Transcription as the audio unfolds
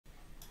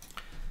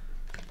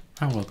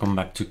And welcome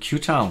back to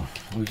qtile.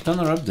 We've done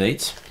our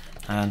update,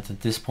 and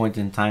at this point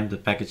in time the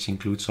package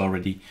includes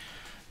already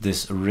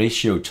this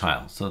ratio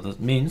tile. So that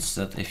means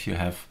that if you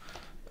have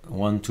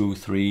 1, 2,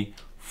 3,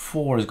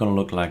 4 is going to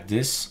look like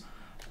this,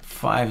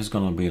 5 is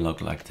going to be look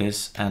like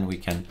this, and we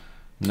can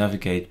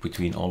navigate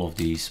between all of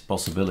these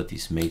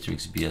possibilities: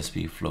 matrix,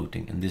 BSP,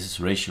 floating, and this is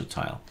ratio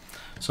tile.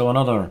 So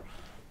another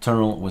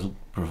terminal will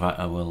provide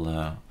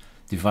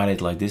divide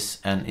it like this,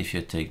 and if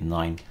you take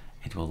 9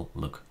 it will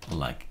look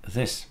like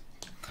this.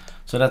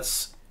 So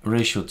that's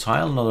ratio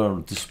tile,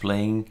 another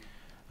displaying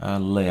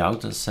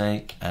layout, let's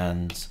say.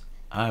 And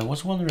I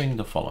was wondering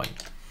the following.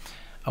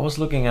 I was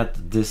looking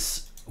at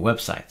this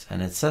website,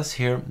 and it says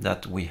here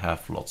that we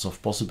have lots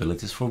of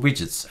possibilities for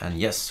widgets. And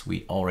yes,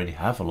 we already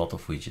have a lot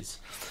of widgets.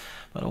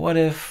 But what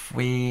if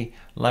we,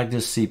 like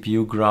this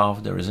CPU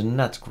graph, there is a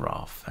net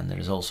graph, and there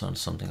is also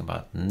something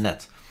about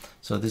net.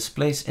 So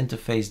displays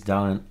interface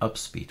down and up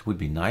speed would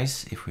be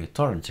nice if we're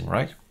torrenting,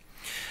 right?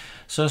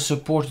 So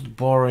supported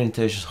bar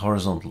orientation is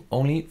horizontal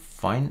only.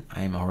 Fine,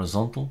 I'm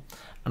horizontal.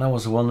 And I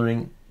was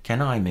wondering,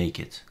 can I make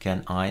it?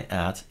 Can I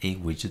add a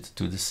widget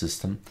to the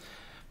system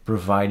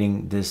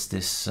providing this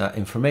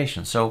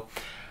information? So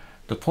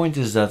the point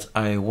is that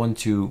I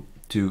want you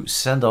to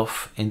send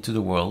off into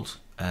the world,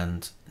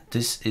 and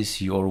this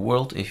is your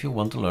world if you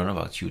want to learn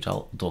about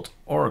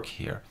qtile.org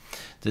here.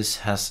 This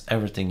has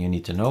everything you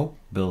need to know,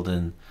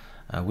 built-in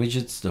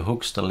widgets, the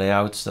hooks, the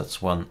layouts.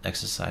 That's one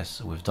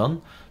exercise we've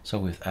done. So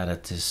we've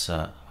added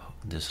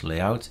this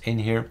layout in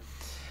here.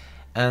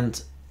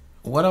 And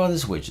what about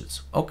these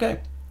widgets?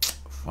 Okay,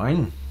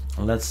 fine,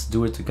 let's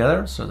do it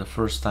together. So the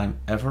first time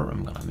ever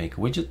I'm gonna make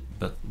a widget,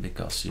 but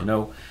because you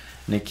know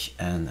Nick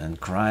and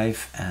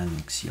Crive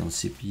and Xeon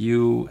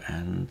CPU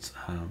and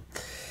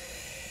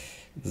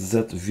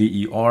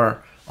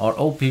ZVER are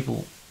all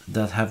people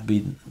that have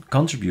been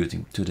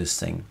contributing to this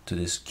thing, to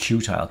this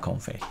qtile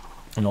config.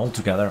 And all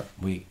together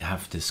we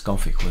have this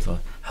config with the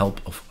help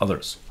of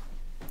others.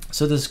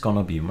 So this is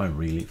gonna be my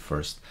really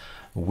first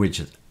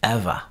widget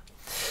ever.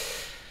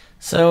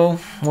 So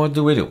what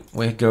do?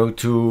 We go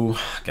to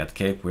get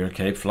cape, wear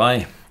cape,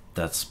 fly.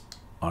 That's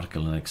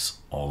ArcoLinux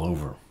all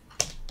over,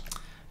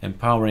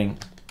 empowering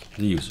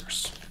the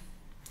users.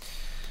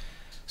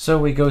 So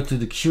we go to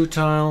the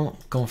qtile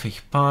config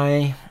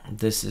pi.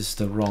 This is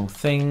the wrong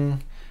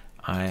thing.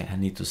 I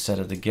need to set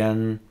it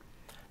again.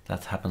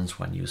 That happens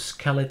when you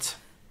scale it.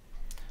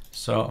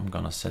 So I'm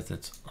gonna set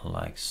it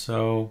like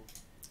so,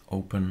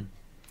 open,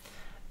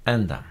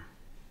 and then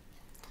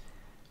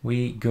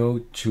we go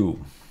to,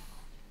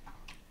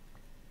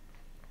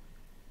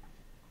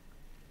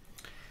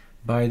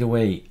 by the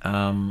way,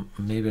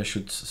 maybe I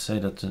should say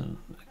that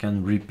I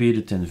can repeat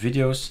it in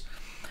videos.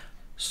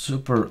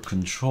 Super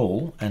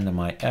control and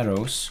my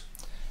arrows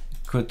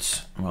could,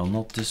 well,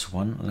 not this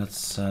one,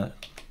 let's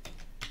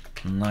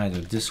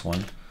neither this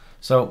one.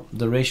 So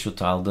the ratio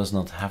tile does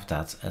not have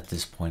that at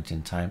this point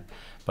in time.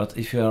 But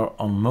if you are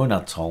on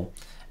monad tile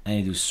and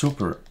you do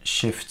super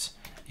shift,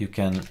 you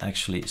can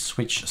actually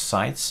switch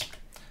sides.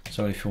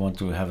 So if you want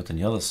to have it on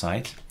the other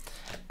side,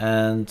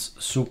 and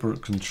super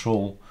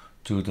control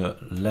to the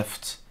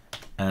left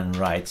and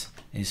right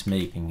is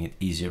making it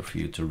easier for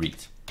you to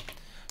read.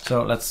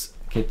 So let's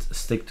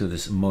stick to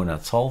this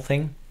monad tile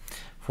thing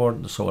for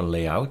a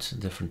layout, a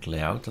different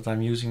layout that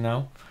I'm using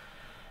now.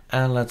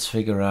 And let's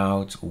figure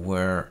out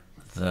where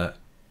the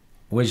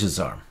widgets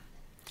are.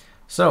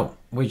 So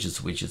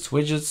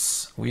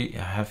widgets. We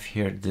have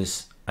here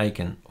this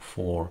icon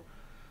for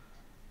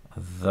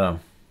the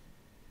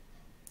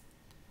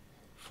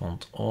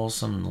font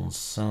awesome,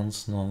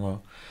 nonsense,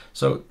 no.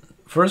 So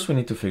first we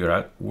need to figure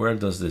out where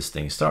does this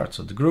thing start.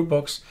 So the group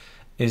box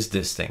is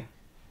this thing.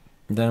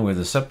 Then with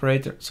the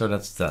separator, so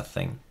that's that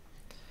thing.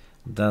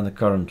 Then the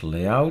current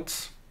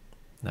layout,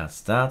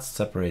 that's that.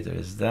 Separator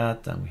is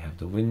that. Then we have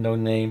the window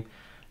name.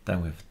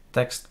 Then we have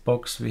text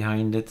box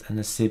behind it and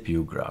the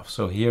CPU graph.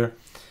 So here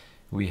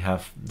we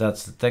have,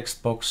 that's the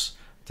text box,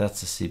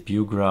 that's the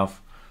CPU graph.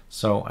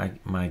 So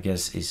my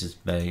guess is it's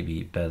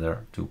maybe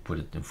better to put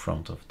it in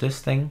front of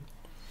this thing.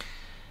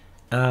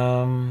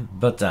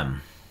 But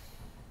then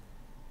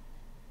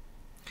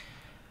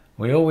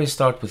we always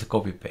start with a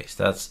copy paste.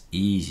 That's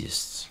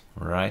easiest,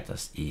 right?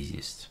 That's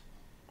easiest.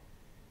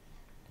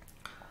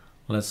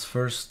 Let's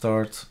first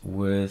start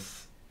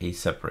with a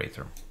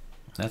separator.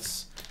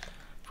 If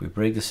we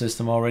break the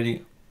system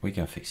already, we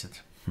can fix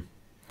it.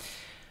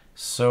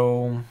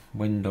 So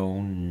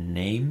window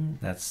name,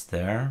 that's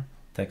there.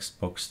 Text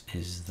box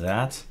is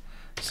that.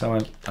 So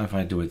if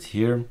I do it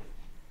here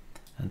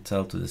and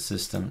tell to the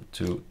system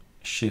to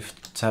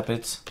shift tap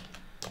it,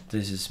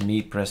 this is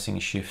me pressing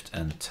shift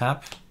and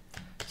tap.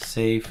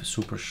 Save,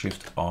 super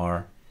shift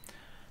R.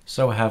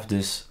 So I have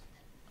this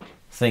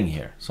thing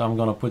here. So I'm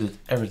gonna put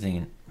everything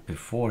in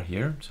before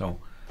here. So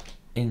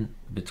in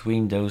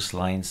between those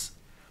lines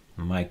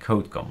my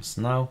code comes.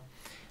 Now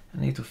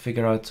I need to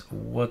figure out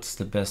what's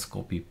the best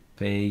copy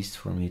paste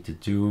for me to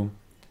do,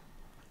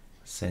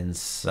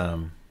 since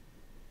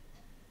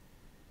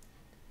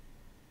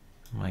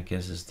my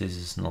guess is this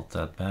is not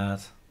that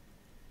bad.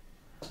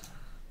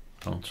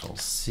 Control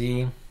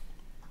C.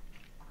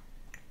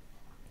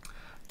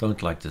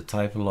 Don't like the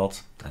type a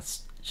lot,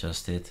 that's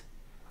just it,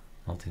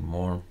 nothing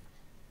more.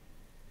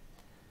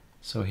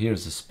 So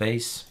here's the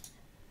space,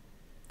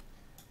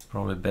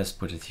 probably best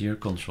put it here,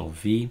 Control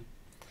V.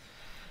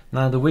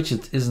 Now the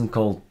widget isn't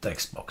called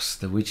text box,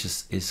 the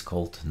widget is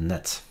called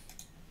net.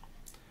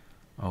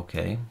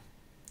 Okay,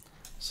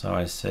 so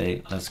I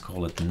say let's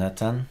call it net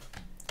then,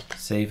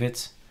 save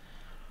it.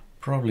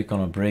 Probably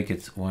gonna break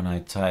it when I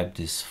type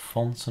this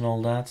fonts and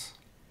all that.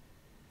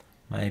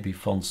 Maybe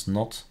fonts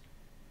not,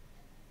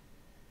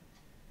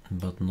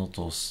 but not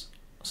those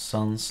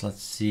sans.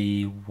 Let's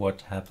see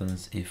what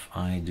happens if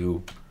I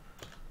do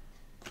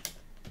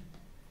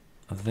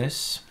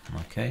this.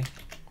 Okay,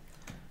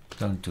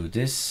 don't do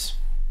this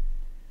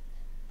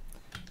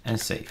and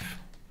save.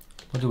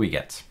 What do we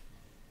get?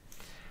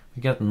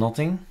 We get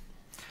nothing.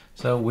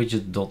 So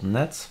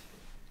widget.net,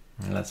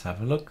 let's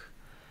have a look.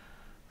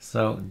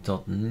 So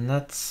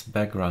 .net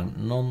background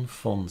none,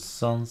 font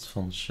sans,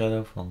 font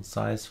shadow, font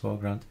size,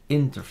 foreground,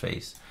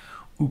 interface.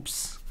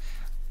 Oops,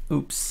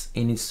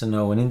 he needs to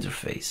know an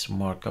interface,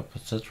 markup,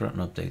 etc. and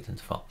update in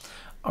the file.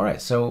 All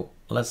right, so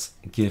let's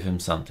give him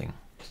something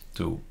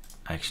to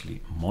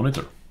actually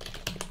monitor.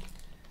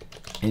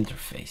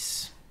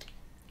 Interface,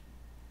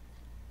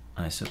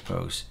 I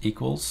suppose,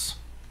 equals.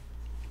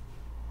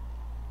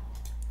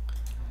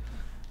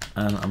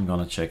 And I'm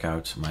gonna check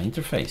out my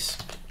interface.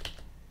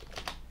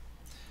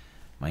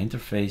 My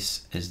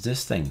interface is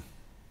this thing.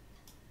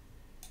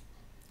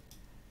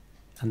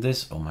 And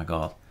this, oh my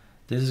god,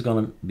 this is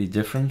gonna be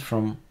different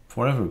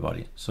for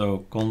everybody. So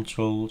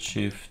Control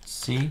Shift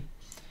C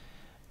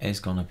is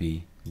gonna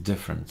be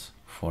different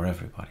for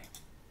everybody.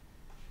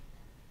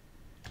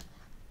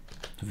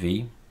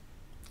 V,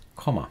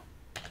 comma.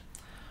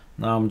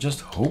 Now I'm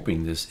just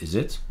hoping this is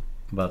it,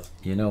 but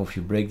you know, if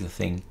you break the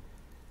thing,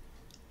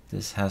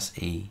 this has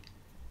a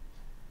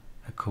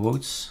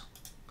quotes.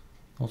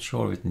 Not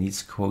sure if it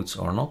needs quotes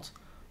or not,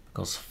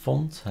 because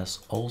font has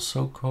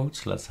also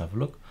quotes. Let's have a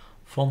look.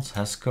 Font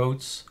has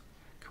quotes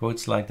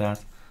like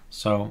that.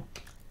 So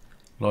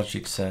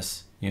logic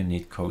says you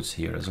need quotes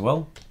here as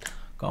well.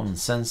 Common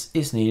sense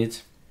is needed.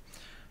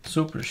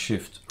 Super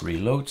Shift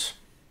Reload.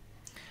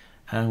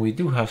 And we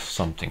do have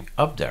something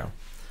up there.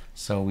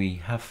 So we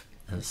have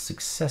a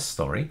success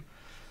story.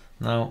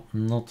 Now,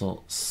 not a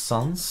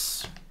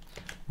sans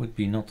would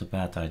be not a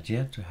bad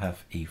idea to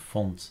have a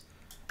font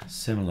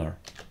similar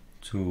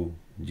to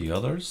the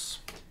others.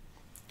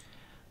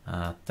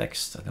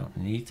 Text, I don't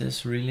need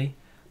this really,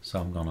 so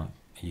I'm gonna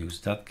use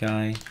that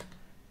guy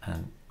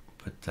and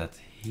put that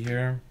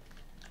here.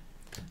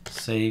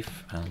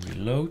 Save and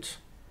reload.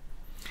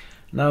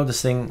 Now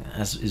this thing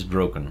is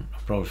broken. I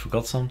probably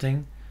forgot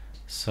something,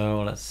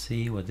 so let's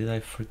see, what did I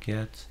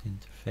forget?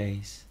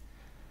 Interface,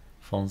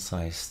 font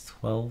size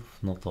 12,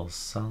 not all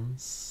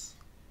sans.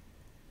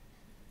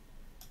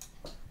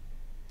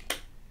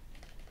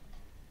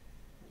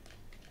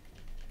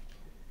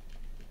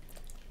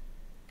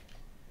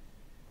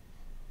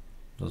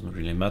 Doesn't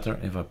really matter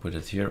if I put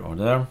it here or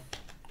there.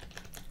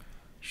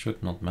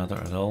 Should not matter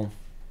at all.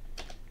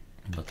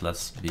 But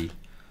let's be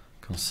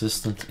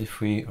consistent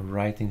if we are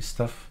writing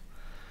stuff.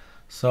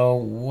 So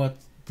what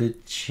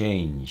did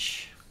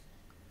change?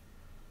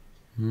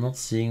 Not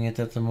seeing it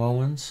at the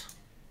moment.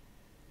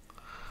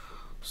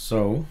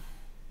 So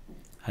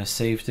I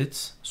saved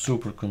it.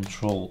 Super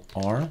Control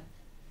R.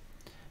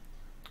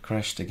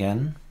 Crashed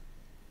again.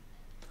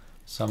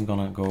 So I'm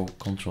gonna go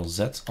Control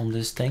Z on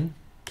this thing.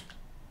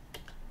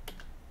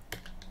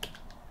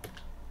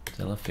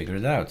 Till I figure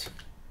it out.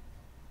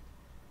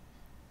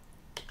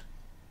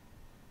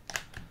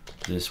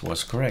 This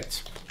was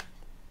correct.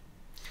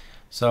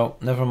 So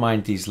never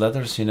mind these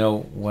letters, you know,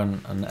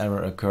 when an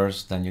error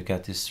occurs then you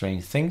get these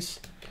strange things.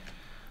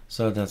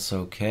 So that's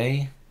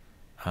okay.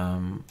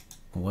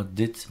 What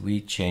did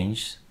we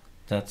change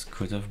that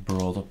could have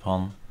brought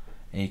upon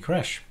a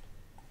crash?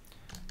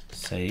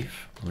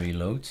 Save,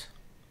 reload,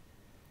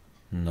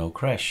 no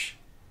crash.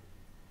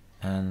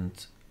 And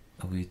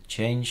we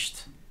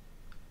changed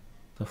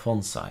the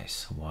font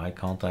size. Why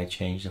can't I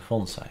change the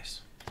font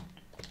size?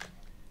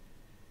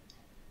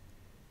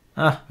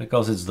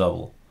 Because it's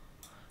double.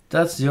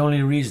 That's the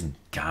only reason.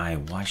 Guy,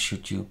 why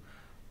should you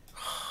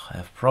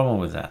have a problem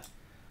with that?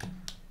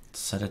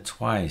 Set it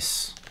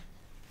twice.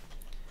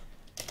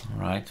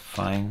 Alright,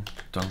 fine.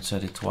 Don't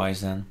set it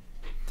twice then.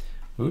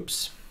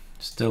 Oops,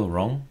 still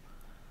wrong.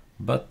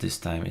 But this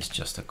time it's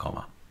just a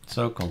comma.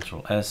 So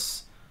Control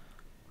S,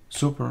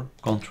 Super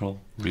Control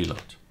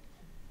Reload.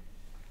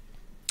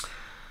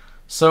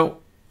 So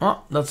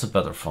that's a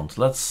better font.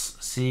 Let's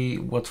see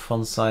what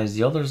font size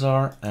the others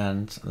are,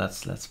 and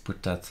let's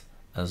put that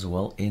as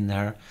well in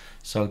there.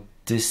 So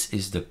this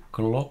is the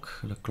clock.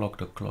 The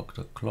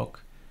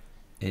clock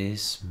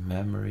is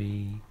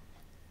memory.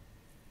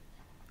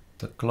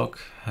 The clock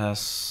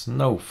has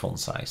no font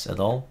size at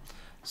all.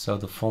 So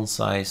the font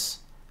size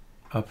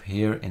up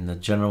here in the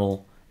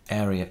general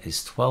area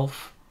is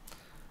 12.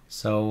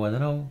 So I don't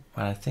know,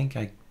 I think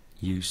I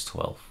used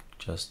 12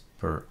 just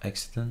per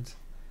accident.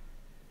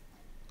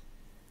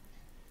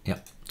 Yeah,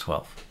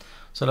 12.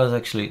 So that's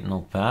actually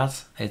not bad.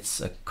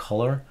 It's a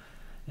color.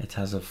 It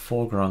has a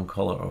foreground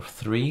color of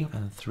 3,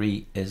 and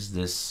 3 is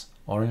this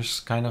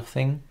orange kind of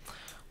thing,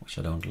 which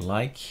I don't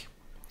like.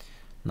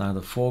 Now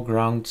the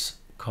foreground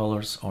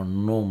colors are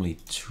normally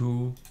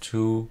 2,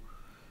 2,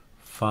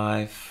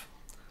 5.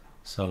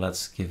 So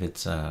let's give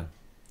it a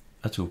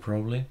 2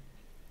 probably.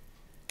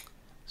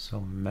 So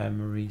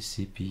memory,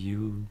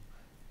 CPU,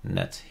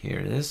 net, here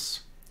it is.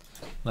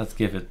 Let's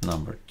give it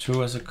number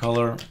 2 as a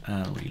color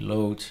and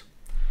reload.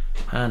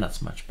 And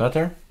that's much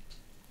better.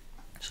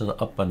 So the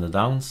up and the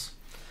downs.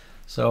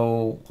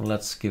 So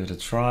let's give it a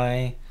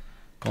try.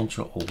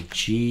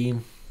 Ctrl-Alt-G,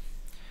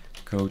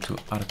 go to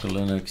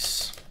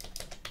ArcoLinux,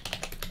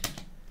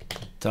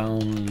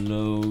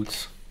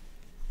 download,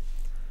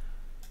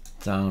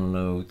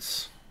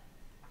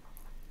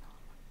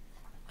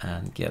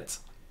 and get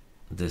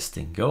this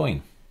thing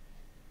going.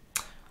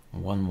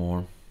 One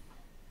more.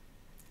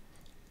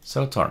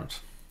 So torrent.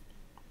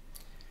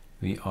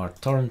 We are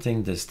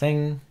torrenting this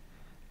thing.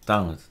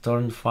 Download the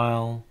torrent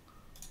file,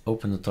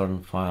 open the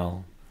torrent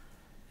file,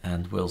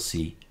 and we'll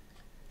see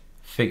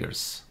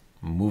figures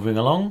moving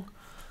along.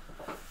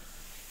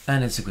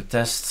 And it's a good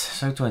test.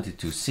 So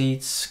 22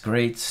 seats,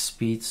 great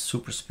speed,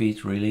 super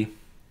speed really.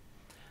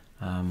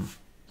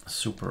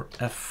 Super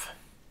F.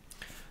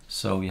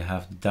 So you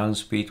have the down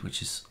speed,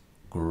 which is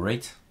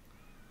great.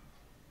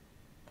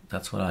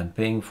 That's what I'm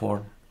paying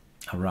for,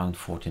 around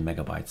 40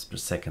 megabytes per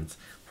second.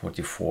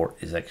 44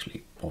 is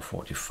actually, or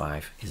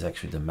 45 is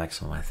actually the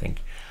maximum I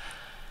think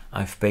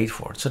I've paid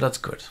for it. So that's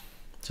good.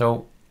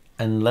 So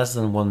in less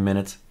than 1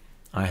 minute,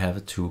 I have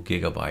a 2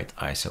 gigabyte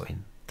ISO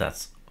in.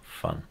 That's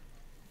fun.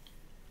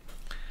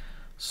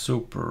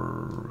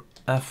 Super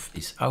F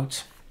is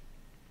out.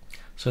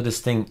 So this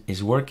thing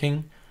is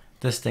working.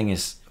 This thing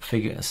is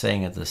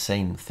saying it the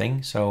same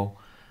thing. So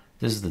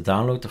this is the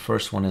download. The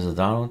first one is the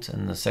download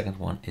and the second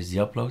one is the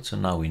upload. So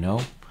now we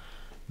know.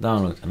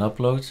 Download and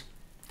upload.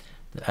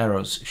 The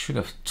arrows should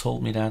have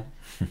told me that.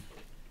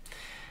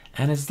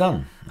 And it's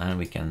done. And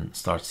we can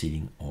start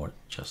seeding or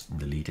just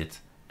delete it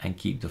and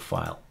keep the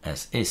file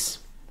as is.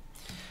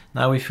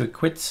 Now if you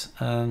quit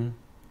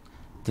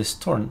this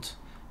torrent,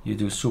 you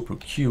do super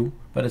Q,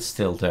 but it's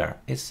still there.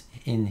 It's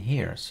in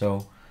here.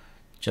 So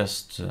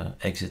just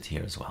exit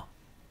here as well.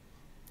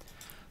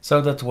 So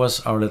that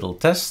was our little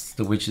test.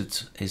 The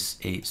widget is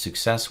a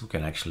success. We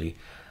can actually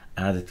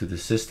add it to the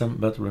system,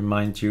 but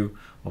remind you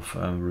of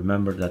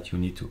remember that you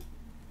need to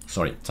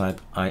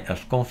type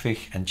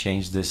ifconfig and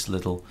change this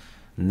little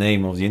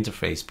name of the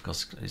interface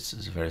because it's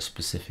a very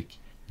specific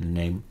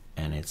name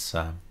and it's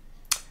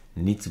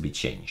need to be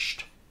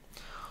changed.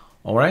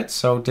 All right,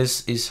 so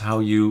this is how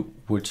you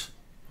would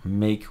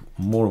make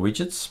more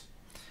widgets.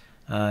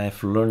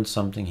 I've learned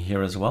something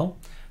here as well.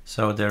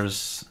 So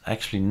there's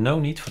actually no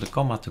need for the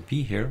comma to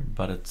be here,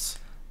 but it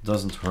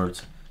doesn't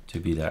hurt to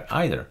be there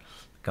either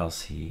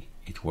because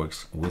it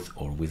works with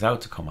or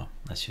without the comma,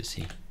 as you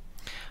see.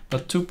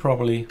 But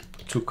probably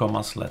two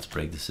commas, let's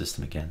break the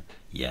system again.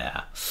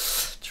 Yeah,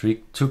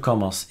 two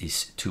commas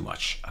is too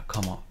much, a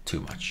comma too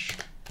much.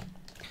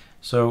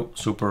 So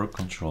super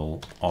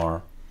Control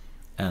R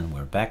and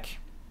we're back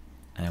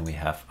and we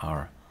have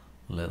our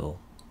little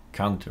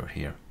counter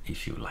here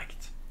if you like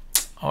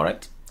it. All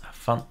right, have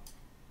fun.